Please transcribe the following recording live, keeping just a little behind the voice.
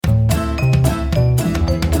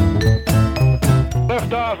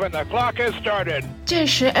Liftoff and the clock has started. 这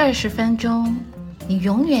是20分钟，你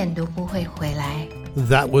永远都不会回来。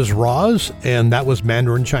 That was Roz, and that was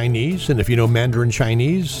Mandarin Chinese. And if you know Mandarin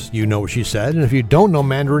Chinese, you know what she said. And if you don't know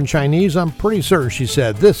Mandarin Chinese, I'm pretty certain she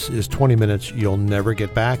said, this is 20 minutes you'll never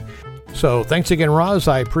get back. So thanks again, Roz.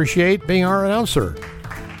 I appreciate being our announcer.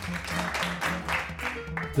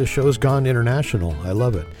 This show's gone international. I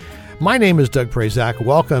love it. My name is Doug Prazak.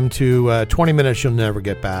 Welcome to 20 Minutes You'll Never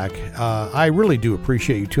Get Back. I really do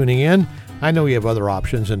appreciate you tuning in. I know you have other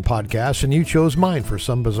options in podcasts, and you chose mine for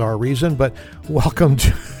some bizarre reason, but welcome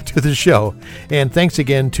to the show. And thanks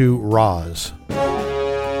again to Roz.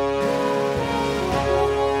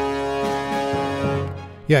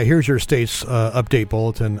 Yeah, here's your state's update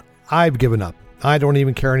bulletin. I've given up. I don't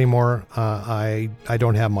even care anymore. I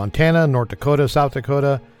don't have Montana, North Dakota, South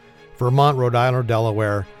Dakota, Vermont, Rhode Island, or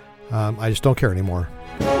Delaware. I just don't care anymore.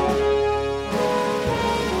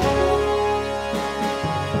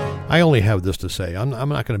 I only have this to say. I'm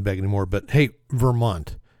not going to beg anymore, but hey,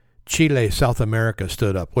 Vermont, Chile, South America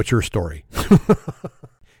stood up. What's your story?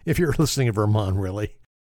 If you're listening to Vermont, really.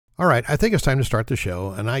 All right, I think it's time to start the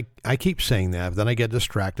show, and I keep saying that, but then I get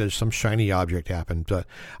distracted. Some shiny object happened. But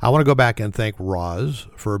I want to go back and thank Roz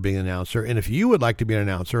for being an announcer. And if you would like to be an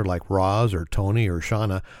announcer like Roz or Tony or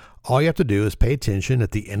Shauna, all you have to do is pay attention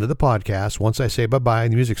at the end of the podcast. Once I say bye-bye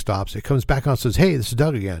and the music stops, it comes back on and says, hey, this is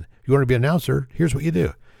Doug again. If you want to be an announcer, here's what you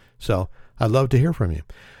do. So I'd love to hear from you.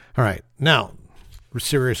 All right. Now,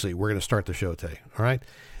 seriously, we're going to start the show today. All right.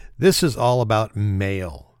 This is all about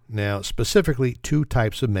mail. Now, specifically, two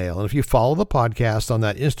types of mail. And if you follow the podcast on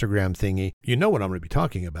that Instagram thingy, you know what I'm going to be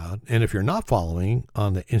talking about. And if you're not following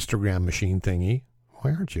on the Instagram machine thingy,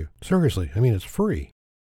 why aren't you? Seriously. I mean, it's free.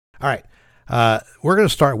 All right. We're going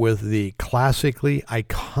to start with the classically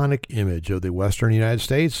iconic image of the Western United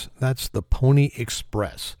States. That's the Pony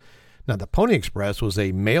Express. Now, the Pony Express was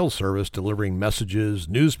a mail service delivering messages,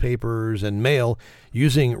 newspapers, and mail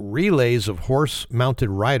using relays of horse-mounted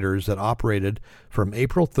riders that operated from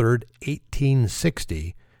April 3rd,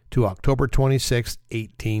 1860 to October 26,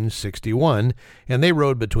 1861, and they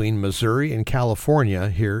rode between Missouri and California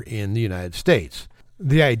here in the United States.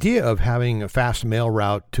 The idea of having a fast mail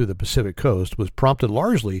route to the Pacific Coast was prompted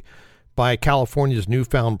largely by California's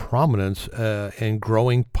newfound prominence and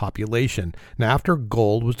growing population. Now, after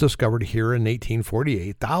gold was discovered here in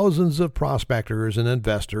 1848, thousands of prospectors and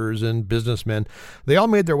investors and businessmen, they all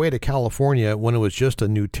made their way to California when it was just a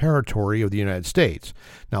new territory of the United States.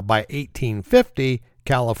 Now, by 1850,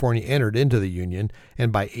 California entered into the Union,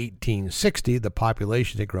 and by 1860, the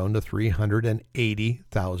population had grown to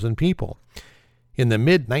 380,000 people. In the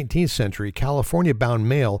mid-19th century, California-bound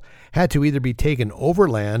mail had to either be taken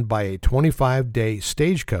overland by a 25-day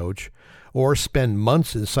stagecoach or spend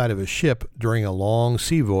months inside of a ship during a long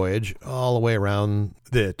sea voyage all the way around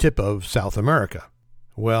the tip of South America.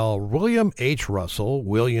 Well, William H. Russell,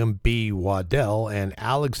 William B. Waddell, and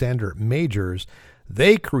Alexander Majors,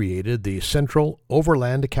 they created the Central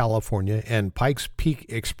Overland California and Pikes Peak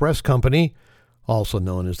Express Company, also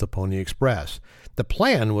known as the Pony Express. The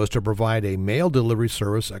plan was to provide a mail delivery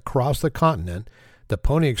service across the continent. The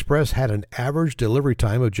Pony Express had an average delivery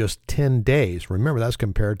time of just 10 days. Remember, that's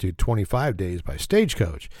compared to 25 days by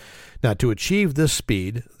stagecoach. Now, to achieve this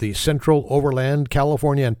speed, the Central Overland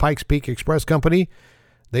California and Pikes Peak Express Company,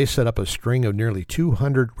 they set up a string of nearly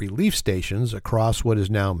 200 relief stations across what is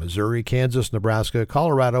now Missouri, Kansas, Nebraska,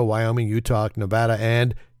 Colorado, Wyoming, Utah, Nevada,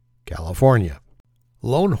 and California.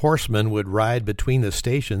 Lone horsemen would ride between the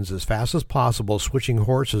stations as fast as possible, switching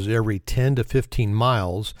horses every 10 to 15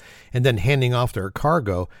 miles, and then handing off their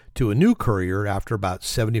cargo to a new courier after about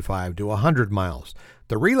 75 to 100 miles.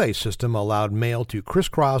 The relay system allowed mail to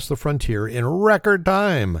crisscross the frontier in record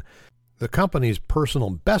time. The company's personal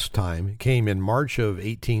best time came in March of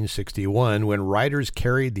 1861 when riders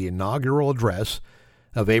carried the inaugural address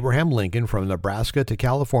of Abraham Lincoln from Nebraska to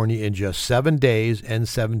California in just 7 days and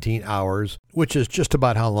 17 hours, which is just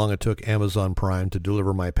about how long it took Amazon Prime to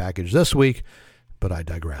deliver my package this week, but I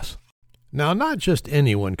digress. Now, not just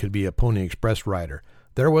anyone could be a Pony Express rider.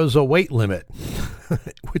 There was a weight limit,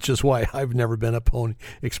 which is why I've never been a Pony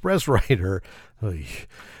Express rider.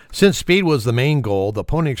 Since speed was the main goal, the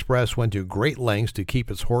Pony Express went to great lengths to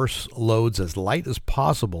keep its horse loads as light as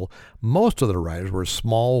possible. Most of the riders were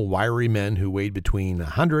small, wiry men who weighed between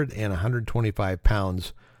 100 and 125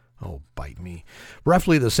 pounds. Oh, bite me.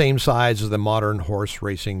 Roughly the same size as the modern horse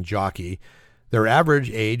racing jockey. Their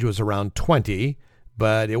average age was around 20,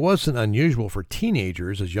 but it wasn't unusual for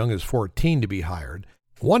teenagers as young as 14 to be hired.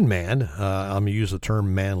 One man, I'm going to use the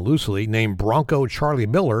term man loosely, named Bronco Charlie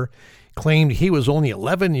Miller, claimed he was only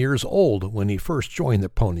 11 years old when he first joined the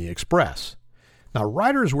Pony Express. Now,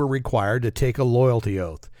 riders were required to take a loyalty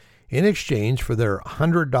oath. In exchange for their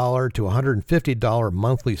 $100 to $150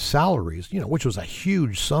 monthly salaries, which was a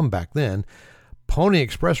huge sum back then, Pony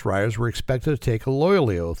Express riders were expected to take a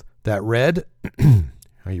loyalty oath that read,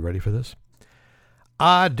 are you ready for this?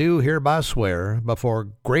 I do hereby swear before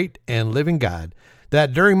great and living God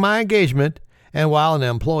that during my engagement and while an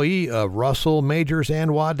employee of Russell, Majors,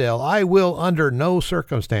 and Waddell, I will under no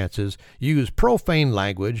circumstances use profane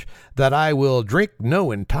language, that I will drink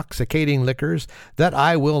no intoxicating liquors, that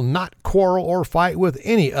I will not quarrel or fight with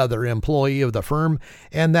any other employee of the firm,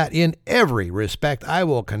 and that in every respect I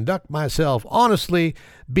will conduct myself honestly,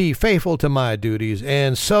 be faithful to my duties,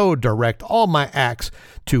 and so direct all my acts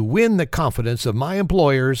to win the confidence of my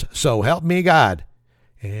employers, so help me God.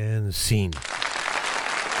 And scene.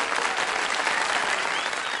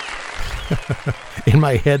 In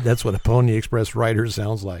my head, that's what a Pony Express rider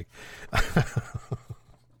sounds like.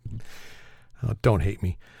 Oh, don't hate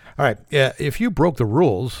me. All right. Yeah, if you broke the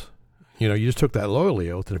rules, you just took that loyalty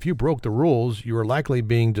oath, and if you broke the rules, you were likely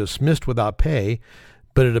being dismissed without pay.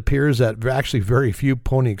 But it appears that actually very few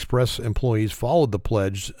Pony Express employees followed the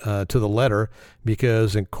pledge to the letter,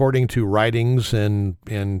 because according to writings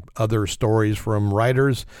and other stories from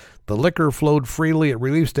riders, the liquor flowed freely at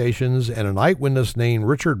relief stations, and an eyewitness named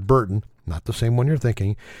Richard Burton, not the same one you're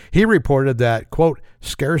thinking, he reported that, quote,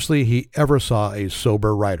 scarcely he ever saw a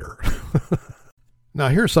sober rider. Now,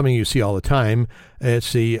 here's something you see all the time.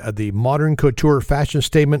 It's the modern couture fashion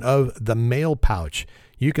statement of the mail pouch.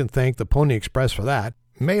 You can thank the Pony Express for that.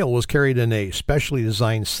 Mail was carried in a specially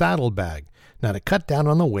designed saddlebag. Now, to cut down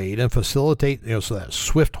on the weight and facilitate so that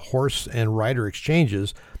swift horse and rider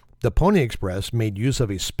exchanges, the Pony Express made use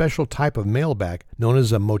of a special type of mailbag known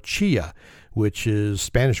as a mochila, which is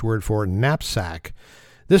Spanish word for knapsack.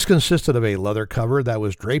 This consisted of a leather cover that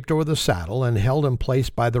was draped over the saddle and held in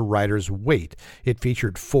place by the rider's weight. It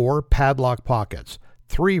featured 4 padlock pockets,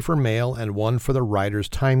 3 for mail and 1 for the rider's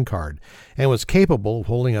time card, and was capable of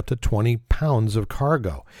holding up to 20 pounds of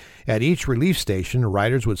cargo. At each relief station,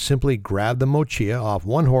 riders would simply grab the mochila off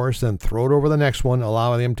one horse, then throw it over the next one,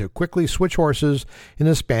 allowing them to quickly switch horses in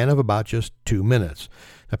the span of about just 2 minutes.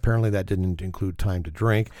 Apparently that didn't include time to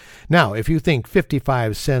drink. Now, if you think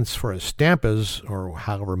 55 cents for a Stampas, or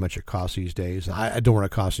however much it costs these days, I don't know what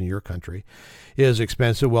it costs in your country, is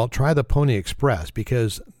expensive, well, try the Pony Express,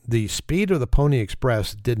 because the speed of the Pony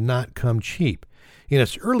Express did not come cheap. In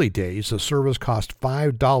its early days, the service cost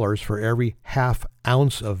 $5 for every half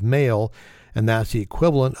ounce of mail, and that's the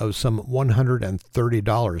equivalent of some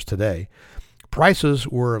 $130 today. Prices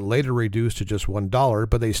were later reduced to just $1,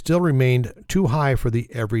 but they still remained too high for the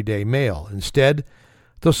everyday mail. Instead,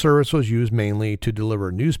 the service was used mainly to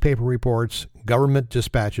deliver newspaper reports, government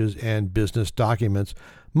dispatches, and business documents,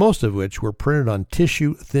 most of which were printed on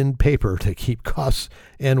tissue-thin paper to keep costs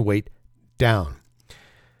and weight down.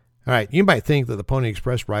 All right, you might think that the Pony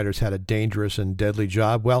Express riders had a dangerous and deadly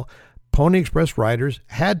job. Well, Pony Express riders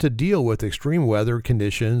had to deal with extreme weather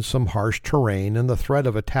conditions, some harsh terrain, and the threat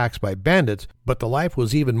of attacks by bandits, but the life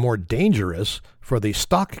was even more dangerous for the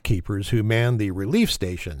stock keepers who manned the relief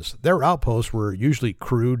stations. Their outposts were usually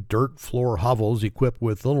crude dirt floor hovels equipped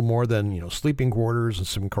with little more than, sleeping quarters and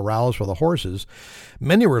some corrals for the horses.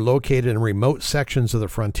 Many were located in remote sections of the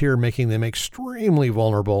frontier, making them extremely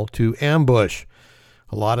vulnerable to ambush.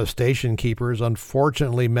 A lot of station keepers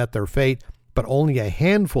unfortunately met their fate, but only a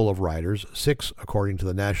handful of riders, 6 according to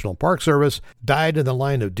the National Park Service, died in the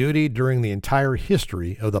line of duty during the entire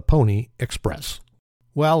history of the Pony Express.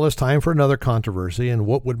 Well, it's time for another controversy, and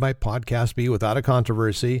what would my podcast be without a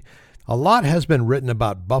controversy? A lot has been written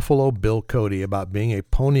about Buffalo Bill Cody about being a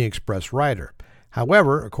Pony Express rider.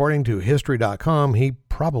 However, according to History.com, he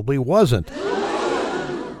probably wasn't.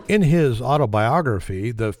 In his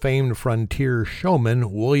autobiography, the famed frontier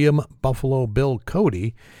showman William Buffalo Bill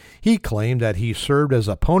Cody, he claimed that he served as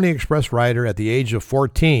a Pony Express rider at the age of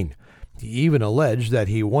 14. He even alleged that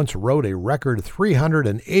he once rode a record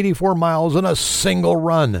 384 miles in a single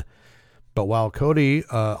run. But while Cody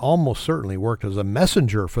almost certainly worked as a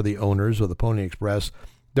messenger for the owners of the Pony Express,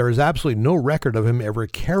 there is absolutely no record of him ever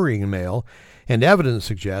carrying mail, and evidence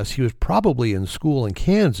suggests he was probably in school in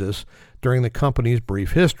Kansas during the company's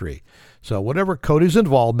brief history. So whatever Cody's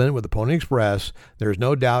involvement with the Pony Express, there's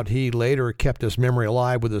no doubt he later kept his memory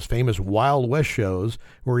alive with his famous Wild West shows,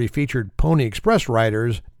 where he featured Pony Express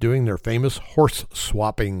riders doing their famous horse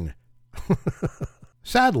swapping.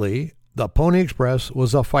 Sadly, the Pony Express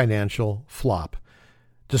was a financial flop.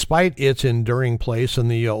 Despite its enduring place in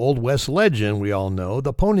the Old West legend we all know,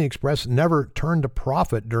 the Pony Express never turned a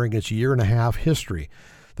profit during its year-and-a-half history.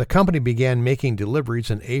 The company began making deliveries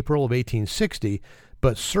in April of 1860,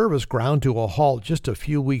 but service ground to a halt just a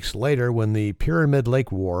few weeks later when the Pyramid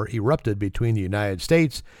Lake War erupted between the United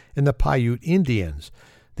States and the Paiute Indians.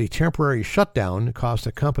 The temporary shutdown cost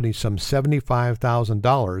the company some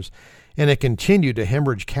 $75,000, and it continued to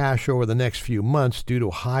hemorrhage cash over the next few months due to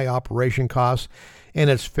high operation costs and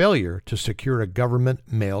its failure to secure a government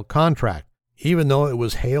mail contract. Even though it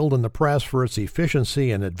was hailed in the press for its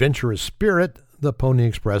efficiency and adventurous spirit, the Pony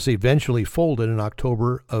Express eventually folded in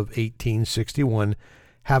October of 1861,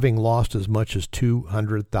 having lost as much as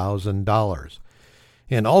 $200,000.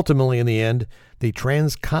 And ultimately, in the end, the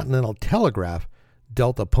Transcontinental Telegraph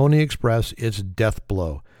dealt the Pony Express its death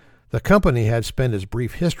blow. The company had spent its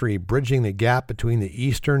brief history bridging the gap between the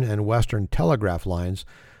Eastern and Western telegraph lines,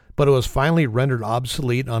 but it was finally rendered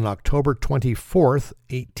obsolete on October 24,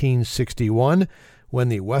 1861, when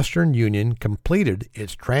the Western Union completed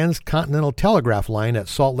its transcontinental telegraph line at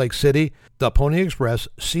Salt Lake City. The Pony Express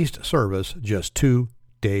ceased service just 2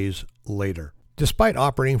 days later. Despite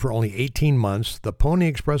operating for only 18 months, the Pony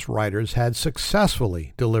Express riders had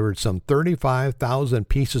successfully delivered some 35,000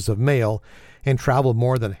 pieces of mail and traveled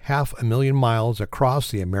more than 500,000 miles across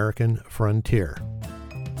the American frontier.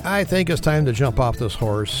 I think it's time to jump off this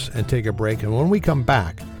horse and take a break, and when we come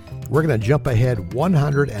back, we're going to jump ahead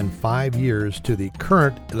 105 years to the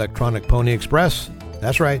current electronic Pony Express.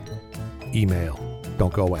 That's right, email.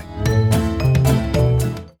 Don't go away.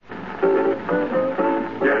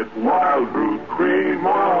 Get Wild Root Cream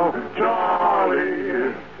Oil,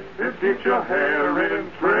 Charlie. It keeps your hair in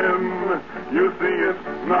trim. You see, it's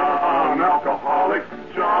non-alcoholic,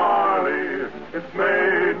 Charlie. It's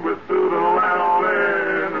made with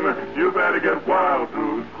pseudolanolin. You better get Wild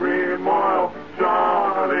Root Cream Oil,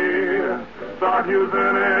 Charlie. Start using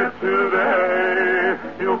it today.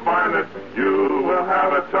 You'll find that you will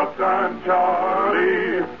have a tough time,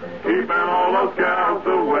 Charlie. Keeping all those gals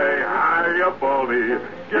away. Hurry up, Baldy.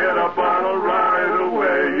 Get a bottle right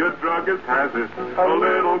away. Your druggist has it. A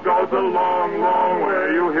little goes a long, long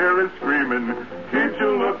way. You hear it screaming. Keeps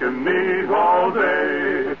you looking neat all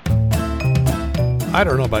day. I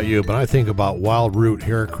don't know about you, but I think about Wild Root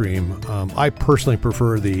hair cream. I personally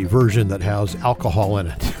prefer the version that has alcohol in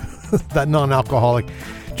it. That non-alcoholic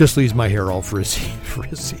just leaves my hair all frizzy.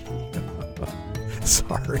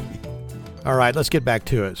 Sorry. All right, let's get back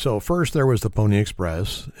to it. So first there was the Pony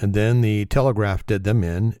Express, and then the Telegraph did them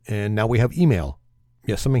in, and now we have email.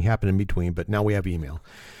 Yes, something happened in between, but now we have email.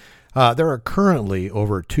 There are currently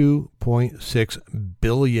over 2.6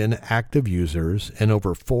 billion active users and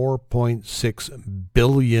over 4.6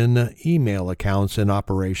 billion email accounts in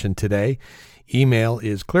operation today. Email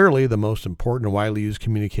is clearly the most important and widely used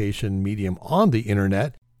communication medium on the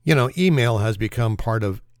internet. You know, email has become part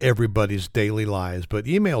of everybody's daily lives, but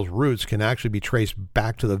email's roots can actually be traced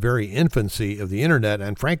back to the very infancy of the internet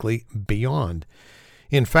and, frankly, beyond.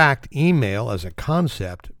 In fact, email as a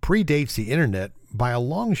concept predates the internet by a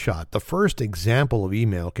long shot. The first example of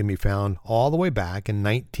email can be found all the way back in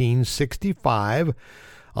 1965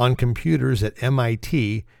 on computers at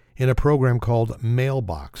MIT in a program called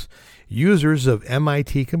Mailbox. Users of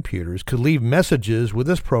MIT computers could leave messages with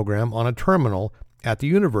this program on a terminal at the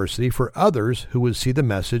university for others who would see the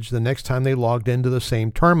message the next time they logged into the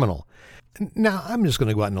same terminal. Now, I'm just going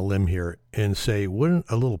to go out on a limb here and say, wouldn't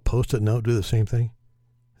a little Post-it note do the same thing?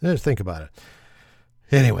 Just think about it.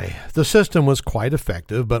 Anyway, the system was quite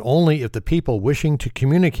effective, but only if the people wishing to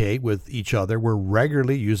communicate with each other were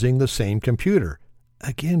regularly using the same computer.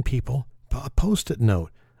 Again, people, a Post-it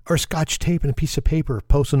note, or Scotch tape and a piece of paper if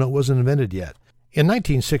Post-it note wasn't invented yet. In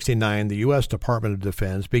 1969, the U.S. Department of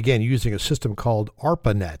Defense began using a system called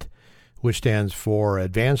ARPANET, which stands for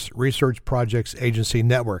Advanced Research Projects Agency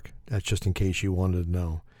Network. That's just in case you wanted to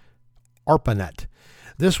know. ARPANET.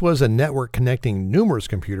 This was a network connecting numerous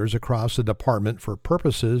computers across the department for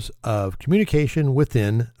purposes of communication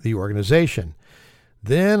within the organization.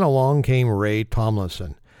 Then along came Ray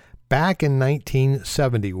Tomlinson. Back in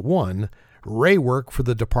 1971, Ray worked for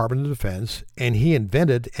the Department of Defense, and he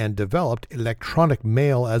invented and developed electronic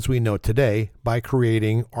mail as we know today by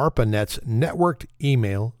creating ARPANET's networked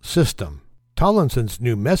email system. Tomlinson's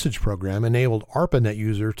new message program enabled ARPANET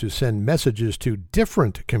users to send messages to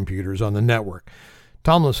different computers on the network.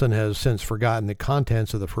 Tomlinson has since forgotten the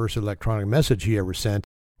contents of the first electronic message he ever sent.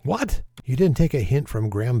 What? You didn't take a hint from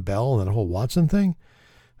Graham Bell and that whole Watson thing?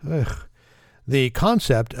 Ugh. The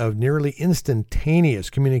concept of nearly instantaneous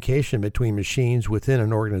communication between machines within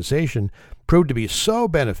an organization proved to be so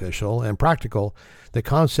beneficial and practical, the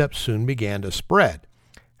concept soon began to spread.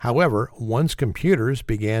 However, once computers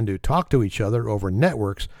began to talk to each other over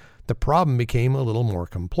networks, the problem became a little more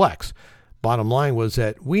complex. Bottom line was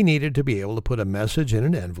that we needed to be able to put a message in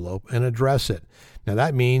an envelope and address it. Now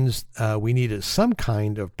that means we needed some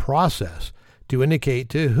kind of process to indicate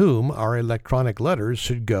to whom our electronic letters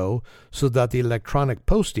should go so that the electronic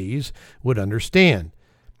posties would understand.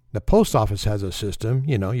 The post office has a system,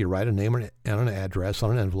 you write a name and an address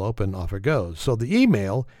on an envelope and off it goes. So the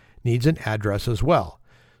email needs an address as well.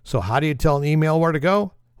 So how do you tell an email where to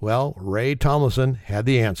go? Well, Ray Tomlinson had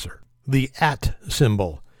the answer. The @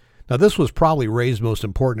 symbol. Now this was probably Ray's most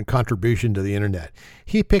important contribution to the internet.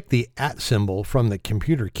 He picked the @ symbol from the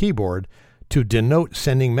computer keyboard to denote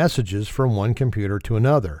sending messages from one computer to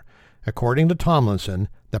another. According to Tomlinson,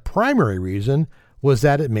 the primary reason was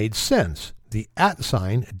that it made sense. The @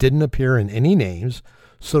 sign didn't appear in any names,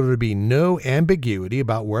 so there would be no ambiguity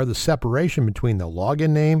about where the separation between the login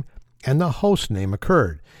name and the host name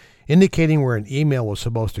occurred. Indicating where an email was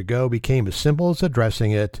supposed to go became as simple as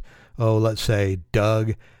addressing it, let's say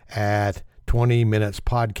Doug at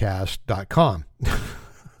 20minutespodcast.com.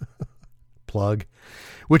 Plug.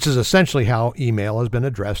 Which is essentially how email has been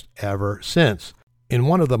addressed ever since. In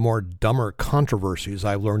one of the more dumber controversies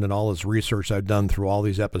I've learned in all this research I've done through all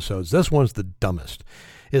these episodes, this one's the dumbest.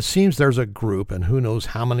 It seems there's a group, and who knows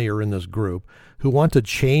how many are in this group, who want to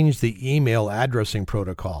change the email addressing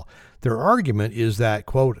protocol. Their argument is that,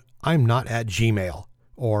 quote, I'm not at Gmail,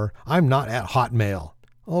 or I'm not at Hotmail.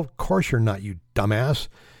 Oh, of course you're not, you dumbass.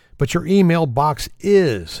 But your email box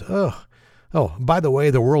is. Oh, by the way,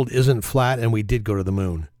 the world isn't flat and we did go to the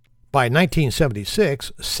moon. By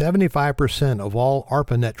 1976, 75% of all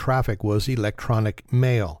ARPANET traffic was electronic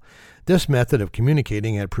mail. This method of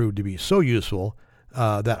communicating had proved to be so useful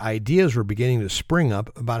that ideas were beginning to spring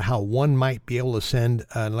up about how one might be able to send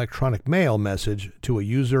an electronic mail message to a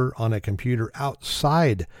user on a computer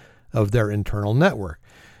outside of their internal network.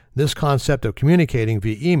 This concept of communicating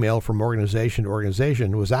via email from organization to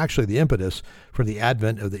organization was actually the impetus for the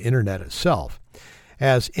advent of the internet itself.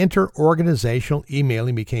 As inter-organizational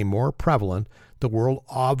emailing became more prevalent, the world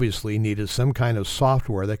obviously needed some kind of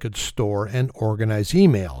software that could store and organize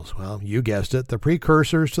emails. Well, you guessed it, the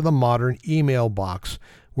precursors to the modern email box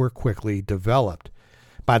were quickly developed.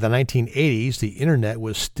 By the 1980s, the internet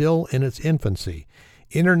was still in its infancy.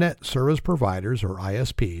 Internet service providers, or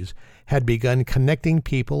ISPs, had begun connecting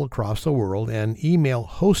people across the world, and email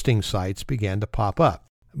hosting sites began to pop up.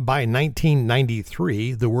 By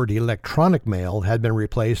 1993, the word electronic mail had been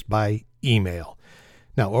replaced by email.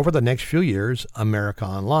 Now, over the next few years, America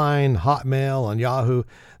Online, Hotmail, and Yahoo,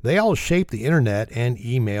 they all shaped the internet and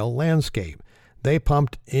email landscape. They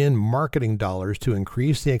pumped in marketing dollars to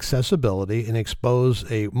increase the accessibility and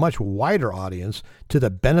expose a much wider audience to the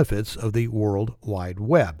benefits of the World Wide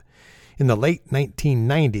Web. In the late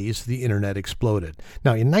 1990s, the internet exploded.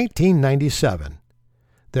 Now, in 1997,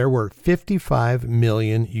 there were 55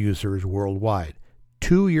 million users worldwide.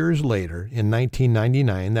 2 years later, in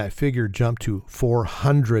 1999, that figure jumped to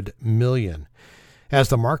 400 million. As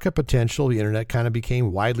the market potential of the internet kind of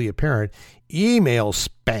became widely apparent, email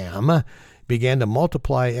spam began to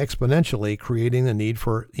multiply exponentially, creating the need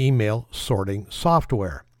for email sorting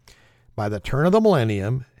software. By the turn of the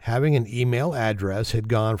millennium, having an email address had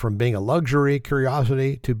gone from being a luxury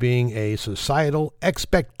curiosity to being a societal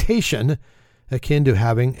expectation akin to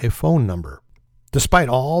having a phone number. Despite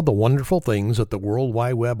all the wonderful things that the World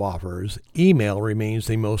Wide Web offers, email remains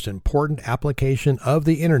the most important application of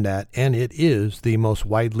the internet, and it is the most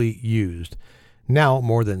widely used. Now,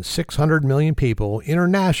 more than 600 million people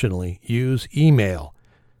internationally use email,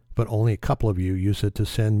 but only a couple of you use it to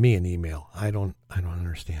send me an email. I don't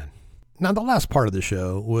understand. Now, the last part of the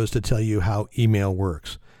show was to tell you how email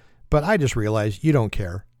works, but I just realized you don't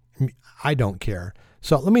care. I don't care.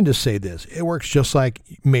 So let me just say this. It works just like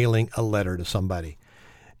mailing a letter to somebody.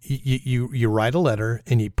 You write a letter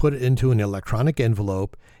and you put it into an electronic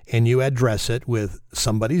envelope and you address it with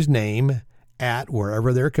somebody's name at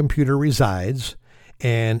wherever their computer resides,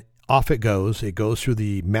 and off it goes. It goes through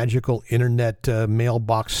the magical internet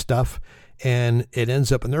mailbox stuff, and it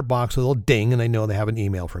ends up in their box with a little ding, and they know they have an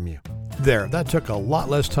email from you. There, that took a lot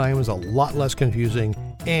less time, it was a lot less confusing,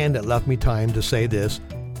 and it left me time to say this.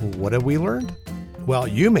 What have we learned? Well,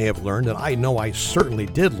 you may have learned, and I know I certainly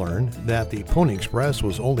did learn, that the Pony Express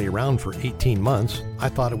was only around for 18 months. I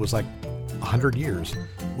thought it was like 100 years.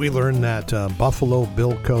 We learned that Buffalo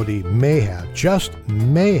Bill Cody may have, just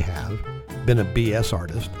may have, been a BS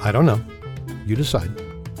artist. I don't know. You decide.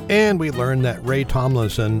 And we learned that Ray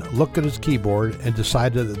Tomlinson looked at his keyboard and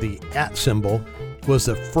decided that the @ symbol was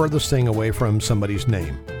the furthest thing away from somebody's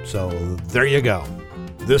name. So there you go.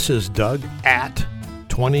 This is Doug at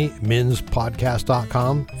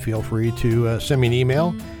 20minutespodcast.com. Feel free to send me an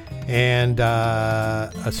email, and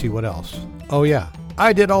let's see what else. Oh yeah,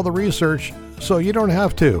 I did all the research, so you don't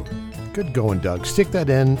have to. Good going, Doug. Stick that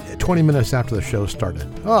in 20 minutes after the show started.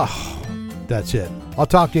 Oh, that's it. I'll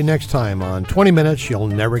talk to you next time on 20 Minutes You'll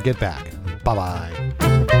Never Get Back. Bye-bye.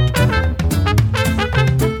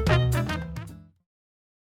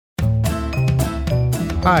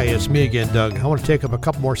 Hi, it's me again, Doug. I want to take up a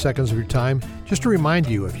couple more seconds of your time just to remind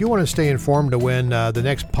you, if you want to stay informed of when the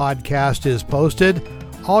next podcast is posted,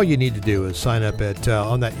 all you need to do is sign up at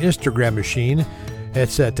on that Instagram machine.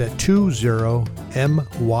 It's at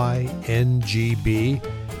 20MYNGB,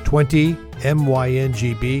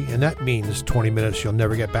 20MYNGB, and that means 20 minutes you'll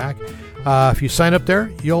never get back. If you sign up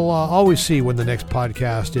there, you'll always see when the next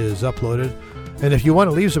podcast is uploaded. And if you want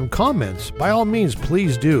to leave some comments, by all means,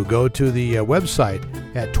 please do go to the website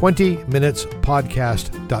at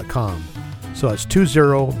 20minutespodcast.com. So it's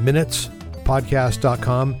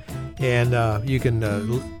 20minutespodcast.com, and you can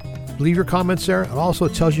leave your comments there. It also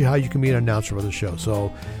tells you how you can be an announcer for the show.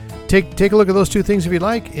 So take a look at those two things if you'd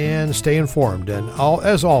like, and stay informed. And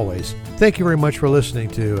as always, thank you very much for listening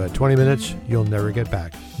to 20 Minutes You'll Never Get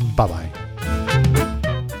Back. Bye-bye.